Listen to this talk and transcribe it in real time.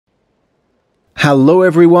Hello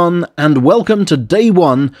everyone, and welcome to day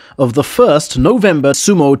one of the first November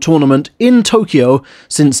Sumo tournament in Tokyo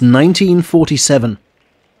since 1947.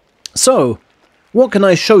 So, what can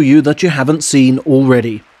I show you that you haven't seen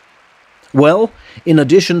already? Well, in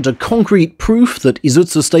addition to concrete proof that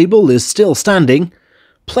Izutsu Stable is still standing,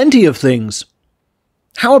 plenty of things.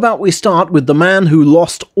 How about we start with the man who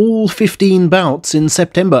lost all 15 bouts in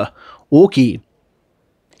September, Oki.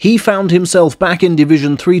 He found himself back in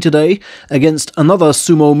Division 3 today against another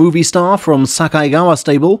sumo movie star from Sakaigawa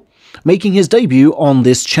Stable, making his debut on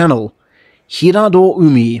this channel, Hirado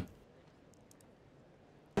Umi.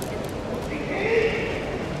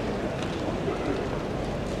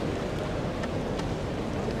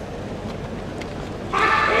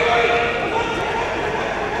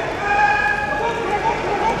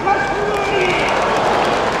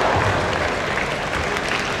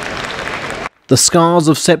 The scars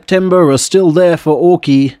of September are still there for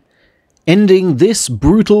Oki. Ending this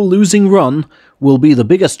brutal losing run will be the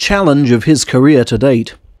biggest challenge of his career to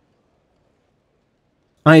date.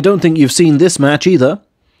 I don't think you've seen this match either.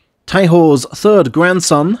 Taiho's third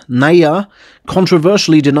grandson, Naya,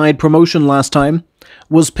 controversially denied promotion last time,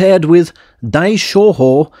 was paired with Dai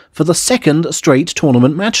Shoho for the second straight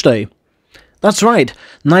tournament matchday. That's right,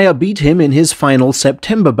 Naya beat him in his final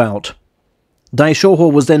September bout. Dai Shoho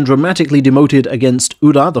was then dramatically demoted against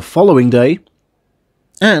Ura the following day,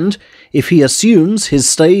 and if he assumes his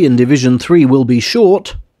stay in Division 3 will be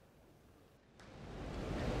short,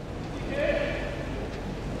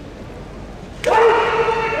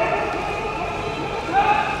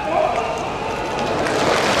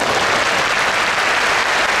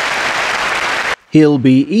 he'll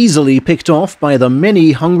be easily picked off by the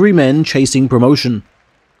many hungry men chasing promotion.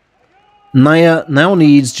 Naya now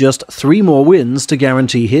needs just 3 more wins to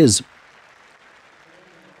guarantee his.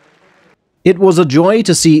 It was a joy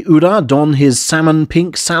to see Ura don his salmon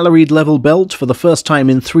pink salaried level belt for the first time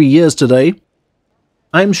in 3 years today.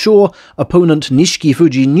 I'm sure opponent Nishiki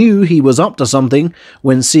Fuji knew he was up to something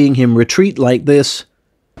when seeing him retreat like this.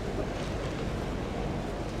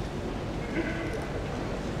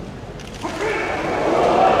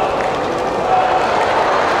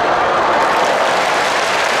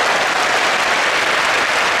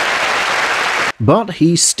 But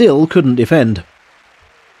he still couldn't defend.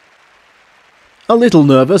 A little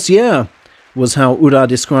nervous, yeah, was how Ura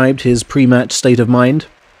described his pre-match state of mind.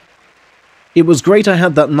 It was great I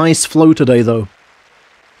had that nice flow today though.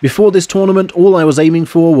 Before this tournament, all I was aiming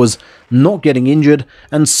for was not getting injured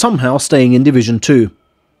and somehow staying in Division 2.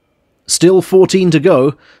 Still 14 to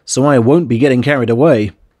go, so I won't be getting carried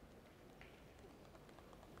away.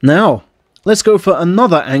 Now, let's go for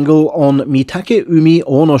another angle on Mitake Umi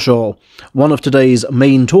Onosho, one of today's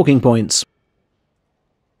main talking points.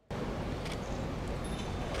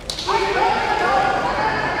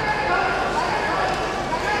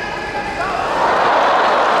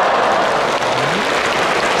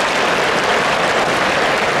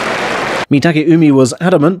 Mitake Umi was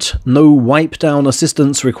adamant, no wipe-down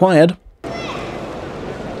assistance required.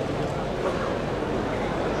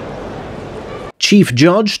 Chief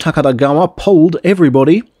Judge Takadagawa polled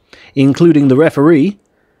everybody, including the referee,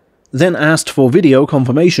 then asked for video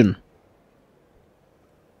confirmation.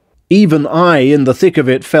 "Even I, in the thick of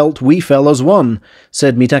it, felt we fell as one,"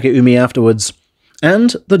 said Mitake Umi afterwards,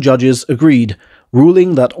 and the judges agreed,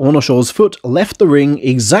 ruling that Onosho's foot left the ring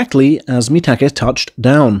exactly as Mitake touched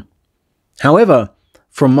down. However,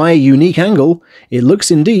 from my unique angle, it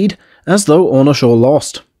looks indeed as though Onosho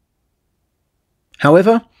lost.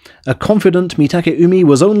 However, a confident Mitake Umi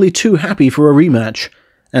was only too happy for a rematch,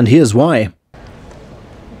 and here's why.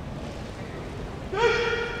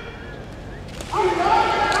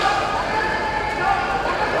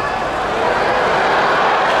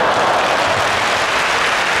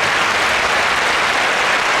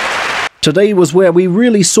 "Today was where we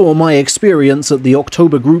really saw my experience at the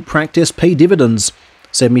October group practice pay dividends,"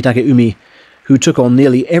 said Mitake Umi, who took on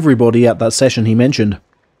nearly everybody at that session he mentioned.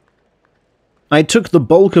 "I took the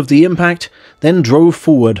bulk of the impact, then drove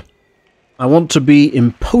forward. I want to be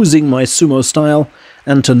imposing my sumo style,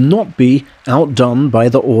 and to not be outdone by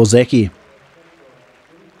the Ozeki."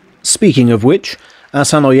 Speaking of which,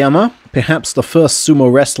 Asanoyama, perhaps the first sumo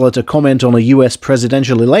wrestler to comment on a US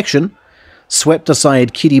presidential election, swept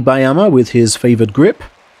aside Kiribayama with his favoured grip.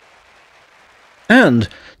 And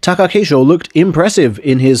Takakeisho looked impressive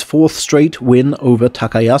in his 4th straight win over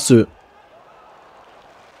Takayasu.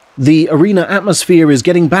 "The arena atmosphere is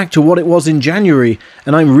getting back to what it was in January,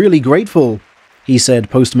 and I'm really grateful," he said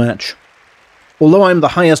post-match. "Although I'm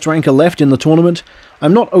the highest ranker left in the tournament,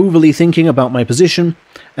 I'm not overly thinking about my position,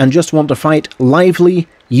 and just want to fight lively,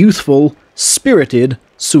 youthful, spirited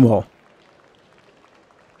sumo.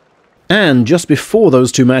 And just before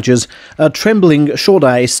those two matches, a trembling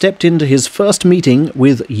Shodai stepped into his first meeting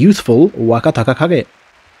with youthful Wakataka Kage.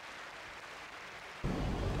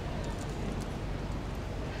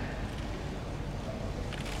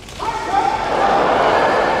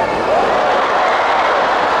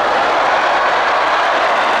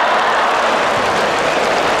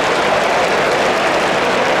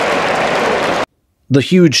 The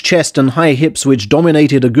huge chest and high hips which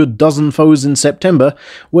dominated a good dozen foes in September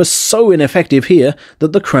were so ineffective here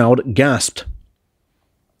that the crowd gasped.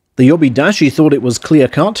 The Yobidashi thought it was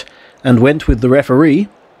clear-cut and went with the referee,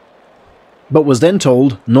 but was then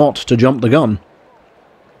told not to jump the gun.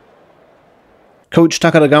 Coach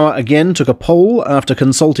Takaragawa again took a poll after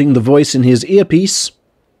consulting the voice in his earpiece,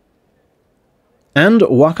 and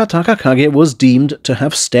Wakataka Kage was deemed to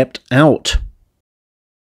have stepped out.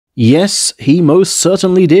 Yes, he most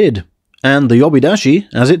certainly did, and the Yobidashi,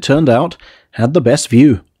 as it turned out, had the best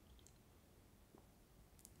view.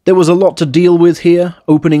 There was a lot to deal with here,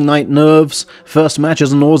 opening night nerves, first match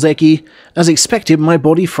as an Ozeki. As expected, my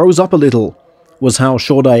body froze up a little, was how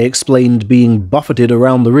Shodai explained being buffeted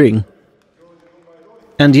around the ring.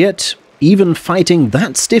 And yet, even fighting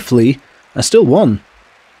that stiffly, I still won.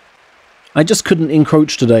 I just couldn't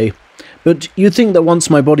encroach today. But you'd think that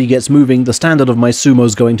once my body gets moving, the standard of my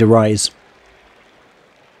sumo's going to rise.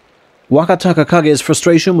 Wakataka Kage's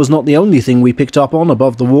frustration was not the only thing we picked up on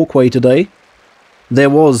above the walkway today. There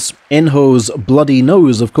was Enho's bloody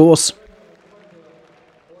nose, of course.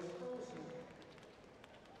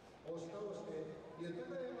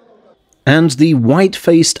 And the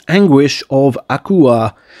white-faced anguish of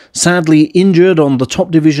Akua, sadly injured on the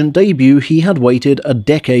top division debut he had waited a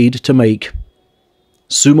decade to make.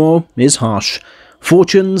 Sumo is harsh.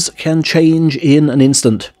 Fortunes can change in an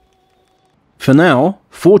instant. For now,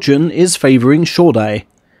 fortune is favouring Shodai,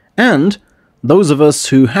 and those of us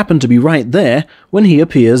who happen to be right there when he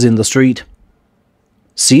appears in the street.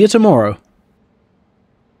 See you tomorrow.